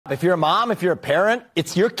If you're a mom, if you're a parent,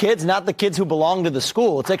 it's your kids, not the kids who belong to the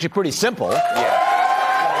school. It's actually pretty simple. Yeah.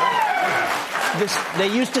 They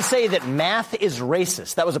used to say that math is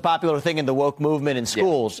racist. That was a popular thing in the woke movement in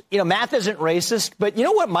schools. Yeah. Math isn't racist, but you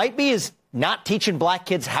know what might be is not teaching black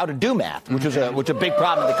kids how to do math, which is a big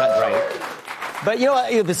problem in the country. Right. But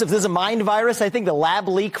if this is a mind virus, I think the lab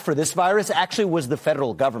leak for this virus actually was the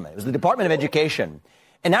federal government. It was the Department of Education.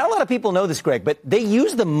 And not a lot of people know this, Greg, but they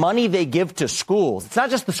use the money they give to schools. It's not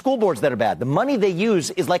just the school boards that are bad. The money they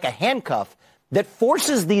use is like a handcuff that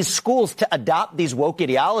forces these schools to adopt these woke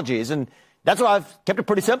ideologies. And that's why I've kept it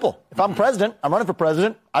pretty simple. If I'm president, I'm running for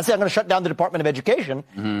president, I say I'm going to shut down the Department of Education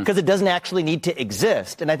because it doesn't actually need to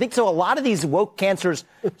exist. And I think so a lot of these woke cancers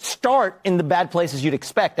start in the bad places you'd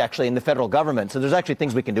expect, actually, in the federal government. So there's actually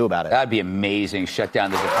things we can do about it. That'd be amazing. Shut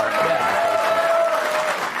down the department.